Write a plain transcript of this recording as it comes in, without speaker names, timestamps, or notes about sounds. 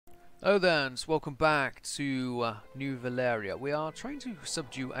Oh then, so welcome back to New Valyria. We are trying to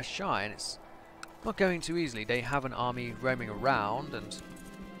subdue a Shire, and it's not going too easily. They have an army roaming around, and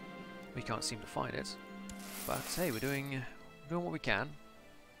we can't seem to find it. But hey, we're doing what we can.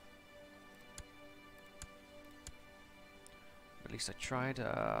 At least I tried.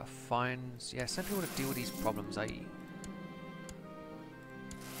 Send people to deal with these problems, i.e.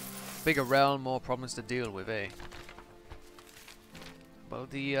 bigger realm, more problems to deal with, eh? Well,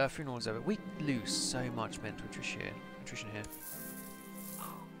 the funeral is over. We lose so much mental attrition here.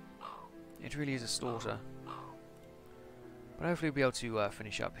 It really is a slaughter. But hopefully we'll be able to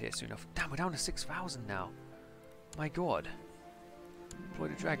finish up here soon enough. Damn, we're down to 6,000 now. My god. Deploy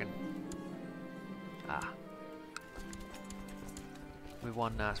the dragon. Ah. We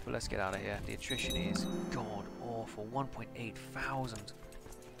won that, but let's get out of here. The attrition is god awful. 1.8 thousand.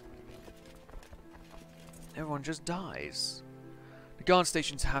 Everyone just dies. The guard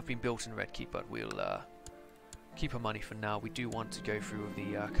stations have been built in Red Keep, but we'll keep our money for now. We do want to go through with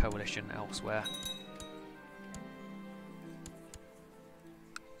the coalition elsewhere.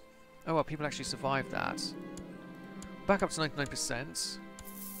 Oh well, people actually survived that. Back up to 99%.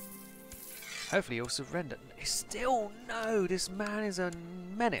 Hopefully he'll surrender. Still no! This man is a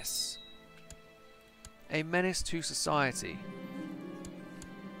menace. A menace to society.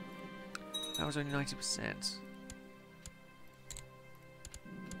 That was only 90%.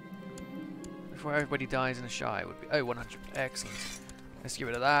 Before everybody dies in a Shire would be... Oh, 100. Excellent. Let's get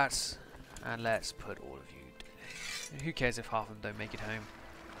rid of that. And let's put all of you... Who cares if half of them don't make it home?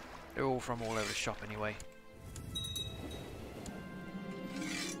 They're all from all over the shop anyway.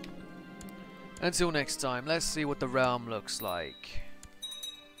 Until next time, let's see what the realm looks like.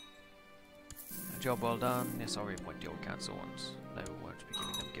 A job well done. Yes, I'll reappoint the old council ones. No, we won't be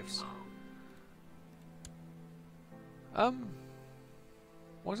giving them gifts.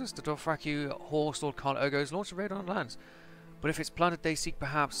 What is this? The Dothraki horse Lord Carl Ogos launched a raid on lands. But if it's plundered they seek,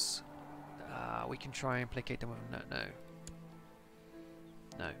 perhaps we can try and placate them with...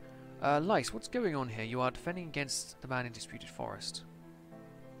 No. Lice, what's going on here? You are defending against the man in Disputed Forest.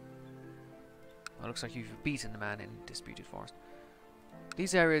 Well, it looks like you've beaten the man in Disputed Forest.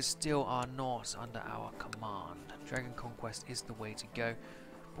 These areas still are not under our command. Dragon Conquest is the way to go.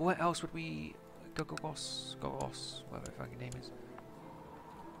 But where else would we... Gogos, whatever the fucking name is.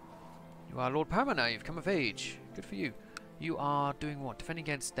 You are Lord Palmer now, you've come of age. Good for you. You are doing what? Defending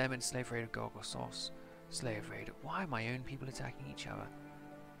against them in slave raid of Gorgosos. Slave raid. Why are my own people attacking each other?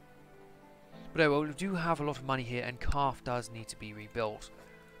 But oh well, we do have a lot of money here, and Calf does need to be rebuilt.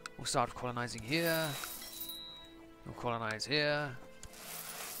 We'll start colonising here. We'll colonise here.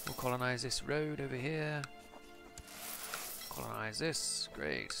 We'll colonise this road over here. Colonise this.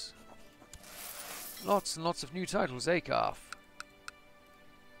 Great. Lots and lots of new titles, eh, Calf?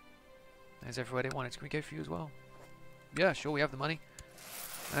 There's everywhere they want it. Can we go for you as well? Yeah, sure, we have the money.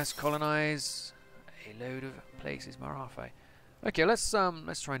 Let's colonise a load of places, Marafe. Okay, let's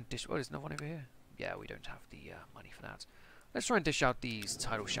try and dish... Oh, there's another one over here. Yeah, we don't have the money for that. Let's try and dish out these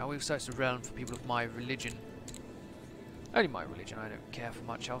titles, shall we? We'll search the realm for people of my religion. Only my religion, I don't care for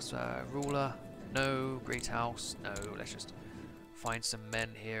much else. Ruler, no. Great house, no. Let's just find some men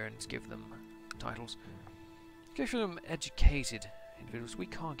here and give them titles. Give them educated individuals. We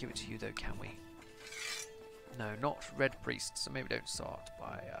can't give it to you though, can we? No, not red priests, so maybe don't start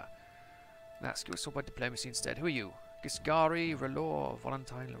by that skill. Sort by diplomacy instead. Who are you? Giscari, Relor,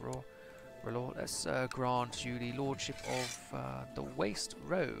 Valentine, Leroy. Relor, let's grant you the lordship of the Waste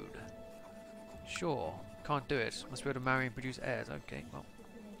Road. Sure, can't do it. Must be able to marry and produce heirs. Okay, well,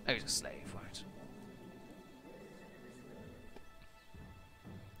 oh, he's a slave, right?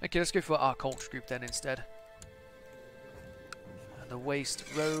 Okay, let's go for our culture group then instead. The Waste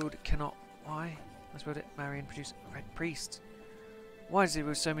Road cannot... Why? Must be able to marry and produce red priests. Why is there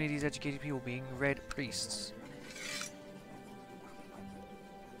with so many of these educated people being red priests?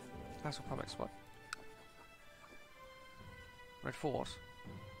 Castle Publics, what? Red Fort?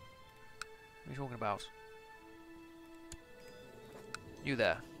 What are you talking about? You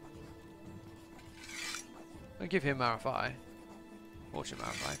there. I'll give him Marafai. Fortune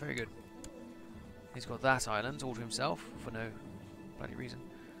Marafai, very good. He's got that island all to himself for no bloody reason.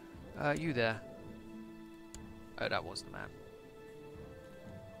 You there. Oh, that was the man.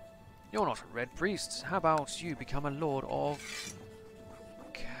 You're not a red priest. How about you become a lord of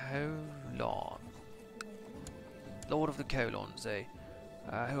Colon? Lord of the Colons, eh?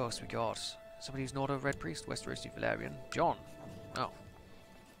 Who else we got? Somebody who's not a red priest? Westeros Valerian. John. Oh.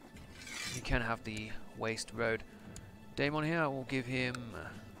 You can have the Waste Road. Daemon here, we'll give him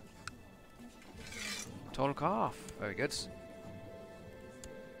Tall Calf. Very good.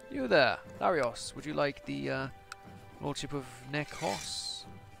 You there, Larios. Would you like the Lordship of Nekos?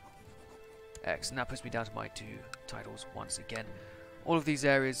 Excellent. That puts me down to my 2 titles once again. All of these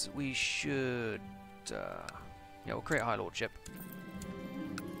areas we should... yeah, we'll create a High Lordship.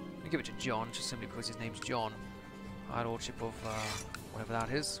 We'll give it to John, just simply because his name's John. High Lordship of whatever that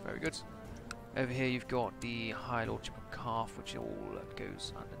is. Very good. Over here you've got the High Lordship of Calf, which all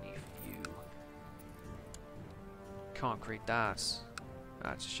goes underneath you. Can't create that.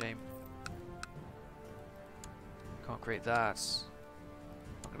 That's a shame. Can't create that.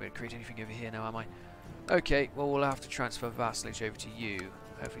 Not going to be able to create anything over here now, am I? Okay, well we'll have to transfer vassalage over to you.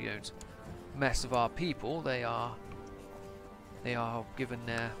 Hopefully you don't mess with our people. They are given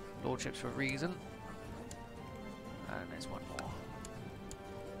their lordships for a reason. And there's one more.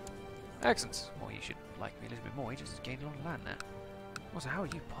 Excellent. Well, you should like me a little bit more. You just gained a lot of land there. Also, how are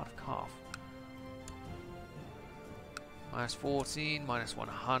you part of Calf? Minus 14, minus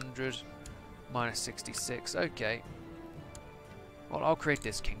 100, minus 66. Okay. Well, I'll create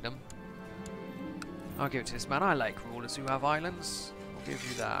this kingdom. I'll give it to this man. I like rulers who have islands. I'll give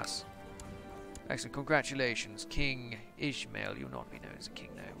you that. Excellent. Congratulations, King Ishmael. You'll not be known as a king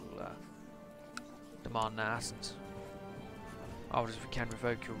now. We'll demand that, and afterwards if we can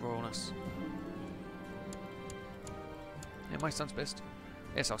revoke your royalness. Yeah, my son's pissed.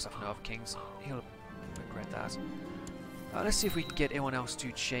 Yes, I'll suffer no other kings. He'll regret that. Let's see if we can get anyone else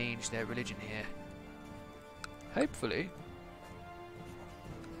to change their religion here. Hopefully.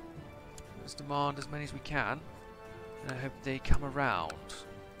 Let's demand as many as we can. And I hope they come around.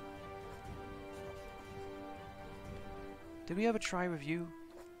 Did we ever try with you?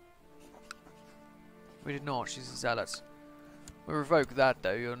 We did not. She's a zealot. We'll revoke that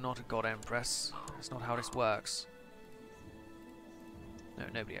though. You're not a god empress. That's not how this works. No,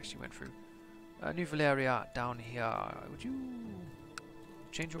 nobody actually went through. New Valyria down here. Would you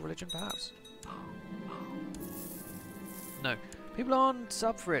change your religion perhaps? No. People aren't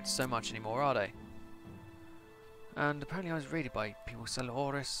up for it so much anymore, are they? And apparently I was raided by people.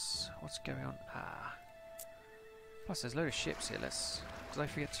 Celoris. What's going on? Ah. Plus there's a load of ships here. Did I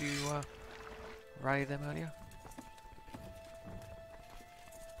forget to rally them earlier?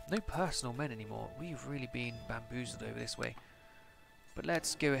 No personal men anymore. We've really been bamboozled over this way. But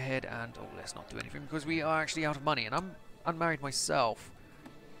let's go ahead and... oh, let's not do anything because we are actually out of money. And I'm unmarried myself.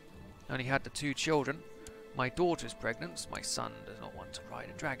 I only had the 2 children. My daughter's pregnant. My son does not want to ride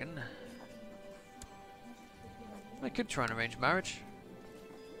a dragon. I could try and arrange marriage.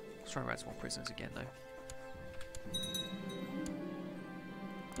 Let's try and rent some more prisoners again, though.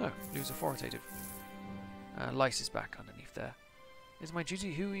 No, lose authoritative. Lice is back underneath there. Is my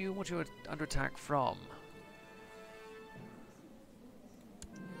duty who you want you under attack from?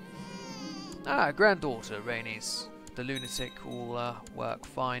 Ah, granddaughter, Rainey's. The lunatic will work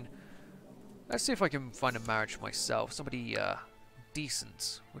fine. Let's see if I can find a marriage for myself. Somebody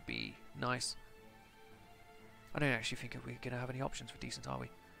decent would be nice. I don't actually think we're going to have any options for decent, are we?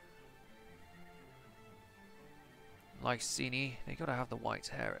 Lycini, they got to have the white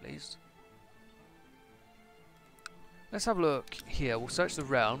hair at least. Let's have a look here. We'll search the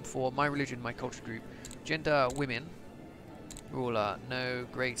realm for my religion, my culture group. Gender, women. Ruler, no.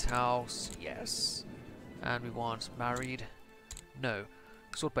 Great house, yes. And we want married, no.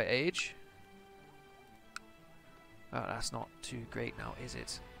 Sort by age. Oh, that's not too great now, is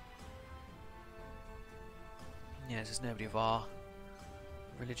it? Yes, there's nobody of our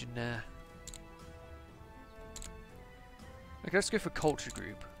religion there. Okay, let's go for culture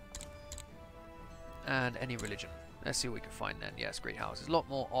group. And any religion. Let's see what we can find then. Yes, great houses. A lot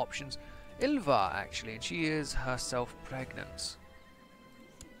more options. Ilva, actually, and she is herself pregnant.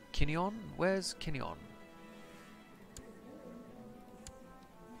 Kinyon? Where's Kinyon?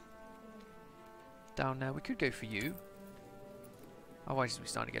 Down there. We could go for you. Otherwise, we're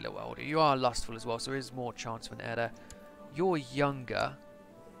starting to get a little older. You are lustful as well, so there is more chance of an heir there. You're younger.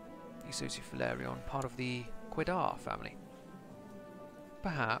 Valerion, part of the Quidar family.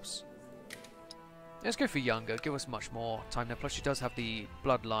 Perhaps. Let's go for younger. Give us much more time there. Plus, she does have the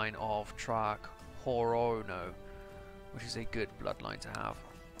bloodline of Trak Horono, which is a good bloodline to have.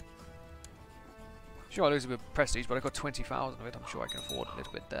 Sure, I lose a bit of prestige, but I got 20,000 of it. I'm sure I can afford a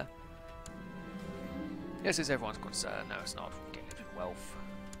little bit there. Yes, it's everyone's concern. No, it's not. Getting a bit of wealth.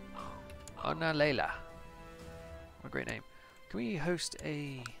 Anna Layla. What a great name. Can we host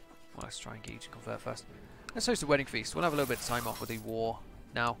a... well, let's try and get you to convert first. Let's host a wedding feast. We'll have a little bit of time off with the war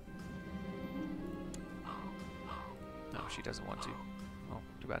now. No, she doesn't want to. Oh,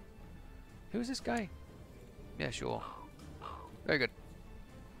 too bad. Who is this guy? Yeah, sure. Very good.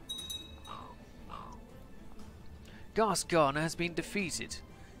 Gasgarner has been defeated.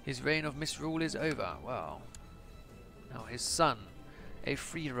 His reign of misrule is over. Well, now his son, a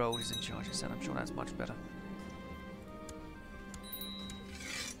free-roll, is in charge instead. I'm sure that's much better.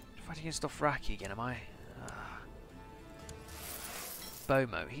 Fighting against Dothraki again, am I?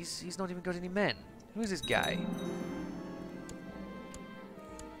 Bomo. He's not even got any men. Who is this guy?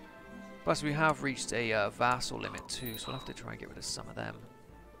 Plus, we have reached a vassal limit too, so we'll have to try and get rid of some of them.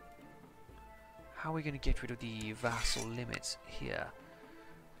 How are we going to get rid of the vassal limit here?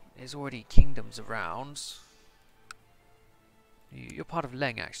 There's already kingdoms around. You're part of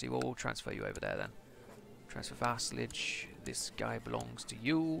Leng, actually. Well, we'll transfer you over there then. Transfer vassalage. This guy belongs to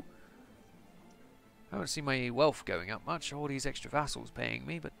you. I haven't seen my wealth going up much. All these extra vassals paying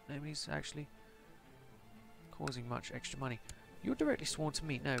me, but nobody's actually causing much extra money. You're directly sworn to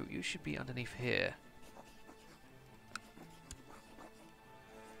me. No, you should be underneath here.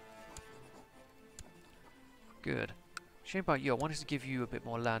 Good. Shame about you. I wanted to give you a bit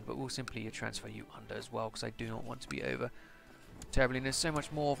more land, but we'll simply transfer you under as well, because I do not want to be over terribly. And there's so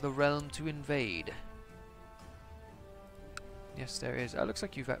much more of the realm to invade. Yes, there is. Looks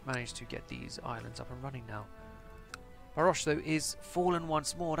like you've managed to get these islands up and running now. Barosh, though, is fallen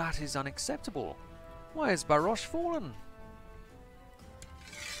once more. That is unacceptable. Why is Barosh fallen?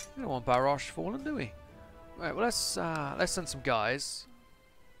 We don't want Barosh fallen, do we? Right, well, let's send some guys.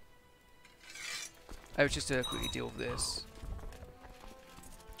 Oh, just to quickly deal with this.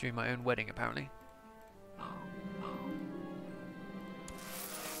 During my own wedding, apparently.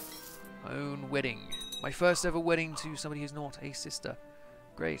 My own wedding. My first ever wedding to somebody who's not a sister.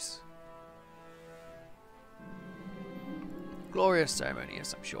 Great. Glorious ceremony,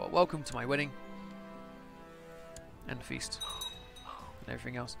 yes, I'm sure. Welcome to my wedding. And the feast. And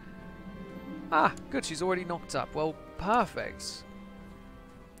everything else. Ah, good, she's already knocked up. Well, perfect.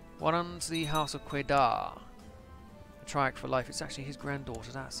 What runs the House of Quedar? A triac for life. It's actually his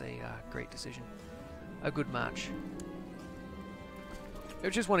granddaughter. That's a great decision. A good match. I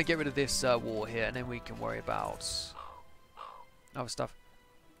just want to get rid of this war here, and then we can worry about other stuff.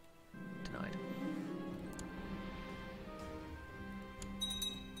 Denied.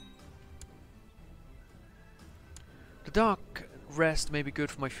 The dark rest may be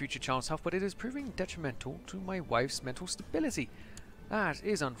good for my future child's health, but it is proving detrimental to my wife's mental stability. That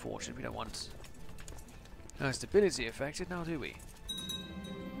is unfortunate. We don't want her stability affected now, do we?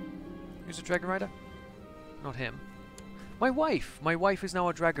 Who's a dragon rider? Not him. My wife! My wife is now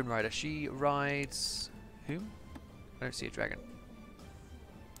a dragon rider. She rides... whom? I don't see a dragon.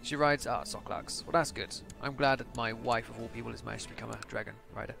 She rides... Soklax. Well, that's good. I'm glad that my wife, of all people, has managed to become a dragon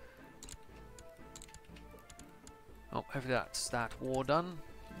rider. Oh, hopefully that's that war done.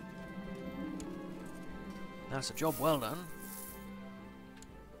 That's a job well done.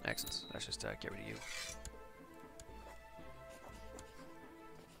 Excellent. Let's just get rid of you.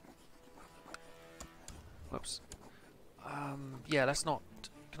 Whoops. Yeah, let's not...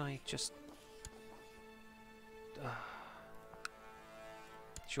 Can I just...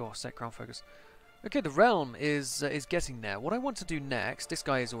 Sure, set ground focus. Okay, the realm is getting there. What I want to do next... This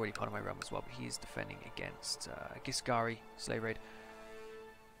guy is already part of my realm as well, but he is defending against Giscari, slave raid.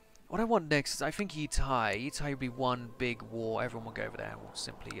 What I want next is, I think Yitai. Yitai will be one big war. Everyone will go over there and we'll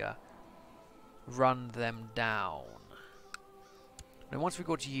simply run them down. And once we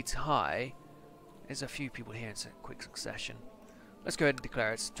go to Yitai, there's a few people here in quick succession. Let's go ahead and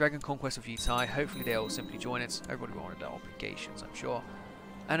declare it. Dragon Conquest of Yitai. Hopefully they'll simply join it. Everybody will honor their obligations, I'm sure.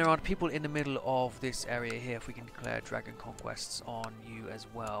 And there are people in the middle of this area here. If we can declare Dragon Conquests on you as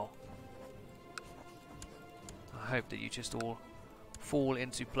well. I hope that you just all fall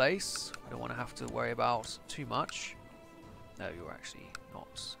into place. We don't want to have to worry about too much. No, you're actually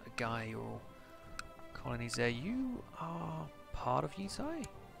not a guy. You're all colonies there. You are part of Yitai?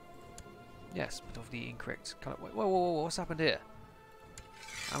 Yes, but of the incorrect colour. Whoa, whoa, whoa, what's happened here?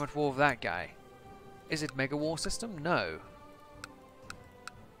 I'm at war with that guy. Is it Mega War System? No.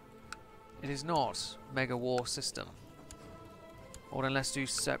 It is not Mega War System. Or then let's do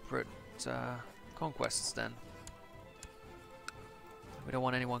separate conquests then. We don't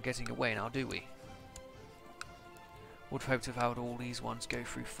want anyone getting away now, do we? Would have hoped to have had all these ones go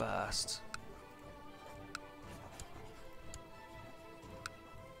through first.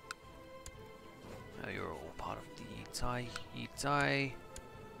 You're all part of the Yitai. Yitai.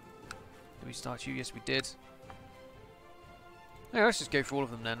 Did we start you? Yes, we did. Yeah, let's just go through all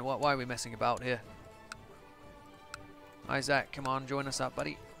of them then. Why are we messing about here? Isaac, come on, join us up,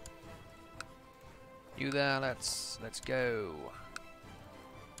 buddy. You there? Let's go.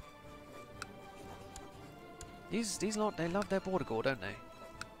 These lot, they love their border gore, don't they?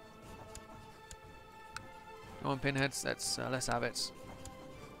 Come on, pinheads. Let's have it.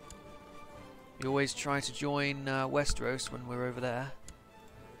 We always try to join Westeros when we're over there.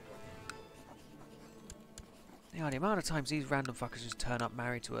 Yeah, the amount of times these random fuckers just turn up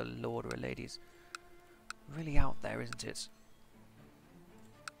married to a lord or a lady is really out there, isn't it?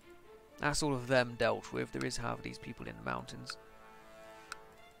 That's all of them dealt with. There is, however, these people in the mountains.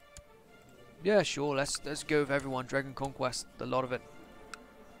 Yeah, sure. Let's go with everyone. Dragon Conquest, a lot of it.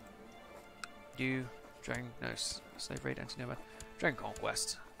 You, Slave Raid, Anti-Nova, Dragon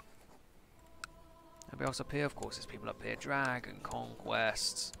Conquest. Anybody else up here? Of course, there's people up here. Dragon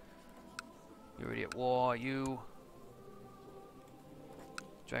Conquest. You're already at war. You.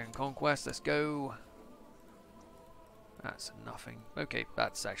 Dragon Conquest. Let's go. That's nothing. Okay,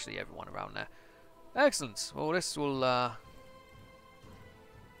 that's actually everyone around there. Excellent. Well, this will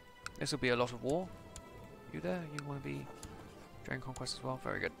be a lot of war. You there? You want to be Dragon Conquest as well?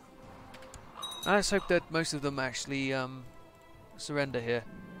 Very good. Let's hope that most of them actually surrender here.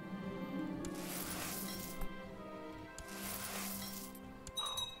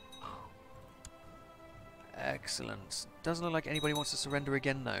 Excellent. Doesn't look like anybody wants to surrender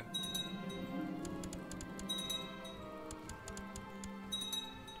again, though.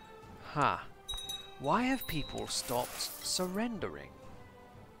 Huh. Why have people stopped surrendering?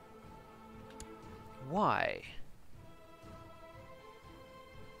 Why?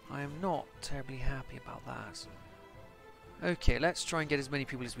 I am not terribly happy about that. Okay, let's try and get as many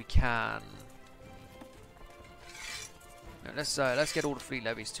people as we can. No, let's get all the fleet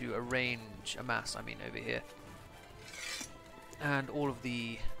levies to amass, I mean, over here. And all of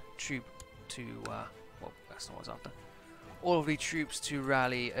the troop to, well, that's not what I was after. All of the troops to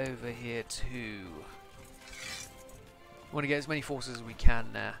rally over here too. We want to get as many forces as we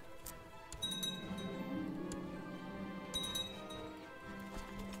can there.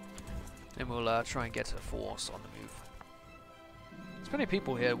 And we'll try and get a force on the move. There's plenty of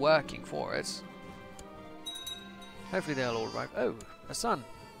people here working for it. Hopefully they'll all arrive. Oh, a son.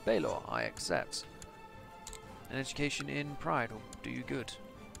 Baelor, I accept. An education in pride will do you good.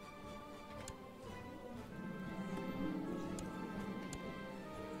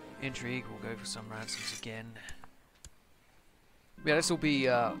 Intrigue, we'll go for some ransoms again. Yeah, this will be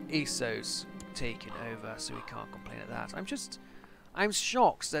Essos taking over, so we can't complain at that. I'm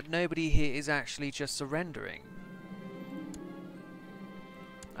shocked that nobody here is actually just surrendering.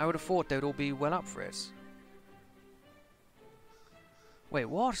 I would have thought they would all be well up for it. Wait,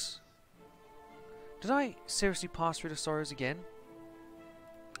 what? Did I seriously pass through the Sorrows again?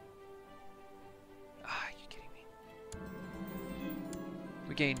 Ah, are you kidding me?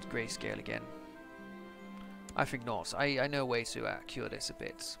 We gained Grayscale again. I think not. I know a way to cure this a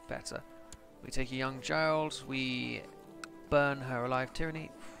bit better. We take a young child, we burn her alive. Tyranny?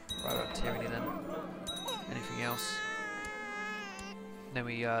 Rather tyranny then. Anything else? Then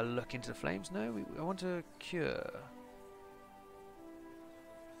we look into the flames. No, I want to cure.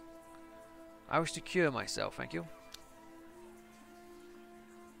 I wish to cure myself, thank you.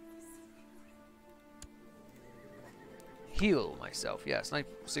 Heal myself, yes.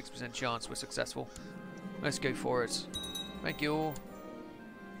 96% chance we're successful. Let's go for it. Thank you.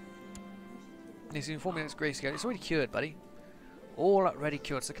 Needs to inform me it's grayscale. It's already cured, buddy. All already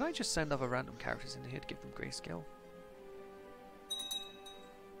cured. So can I just send other random characters in here to give them grayscale?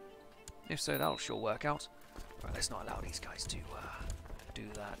 If so, that'll sure work out. Right, let's not allow these guys to do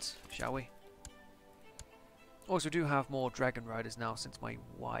that, shall we? Also, we do have more dragon riders now since my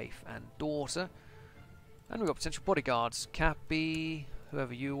wife and daughter. And we've got potential bodyguards. Cappy,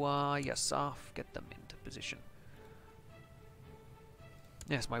 whoever you are, Yasaf, get them into position.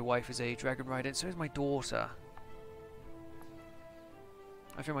 Yes, my wife is a dragon rider, and so is my daughter.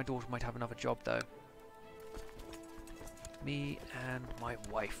 I think my daughter might have another job, though. Me and my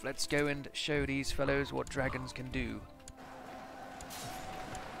wife. Let's go and show these fellows what dragons can do.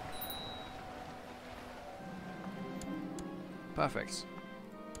 Perfect.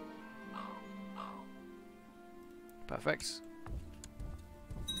 Perfect.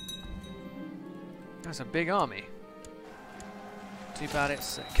 That's a big army. Too bad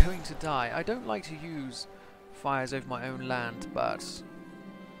it's going to die. I don't like to use fires over my own land, but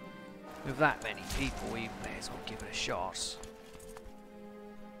with that many people, we may as well give it a shot.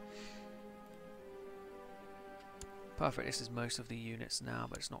 Perfect. This is most of the units now,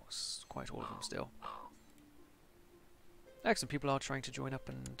 but it's not quite all of them still. Excellent. People are trying to join up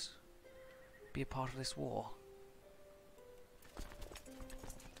and be a part of this war.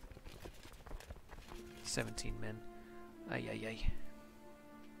 17 men. Ay, ay, ay.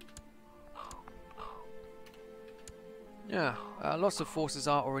 Yeah, lots of forces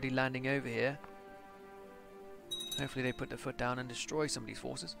are already landing over here. Hopefully they put their foot down and destroy some of these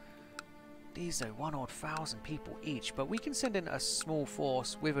forces. These are 1,000 people each, but we can send in a small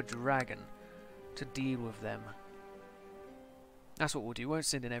force with a dragon to deal with them. That's what we'll do. We won't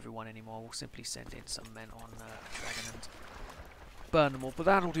send in everyone anymore. We'll simply send in some men on dragon and burn them all. But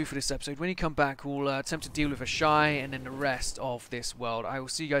that'll do for this episode. When you come back, we'll attempt to deal with Ashai and then the rest of this world. I will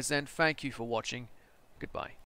see you guys then. Thank you for watching. Goodbye.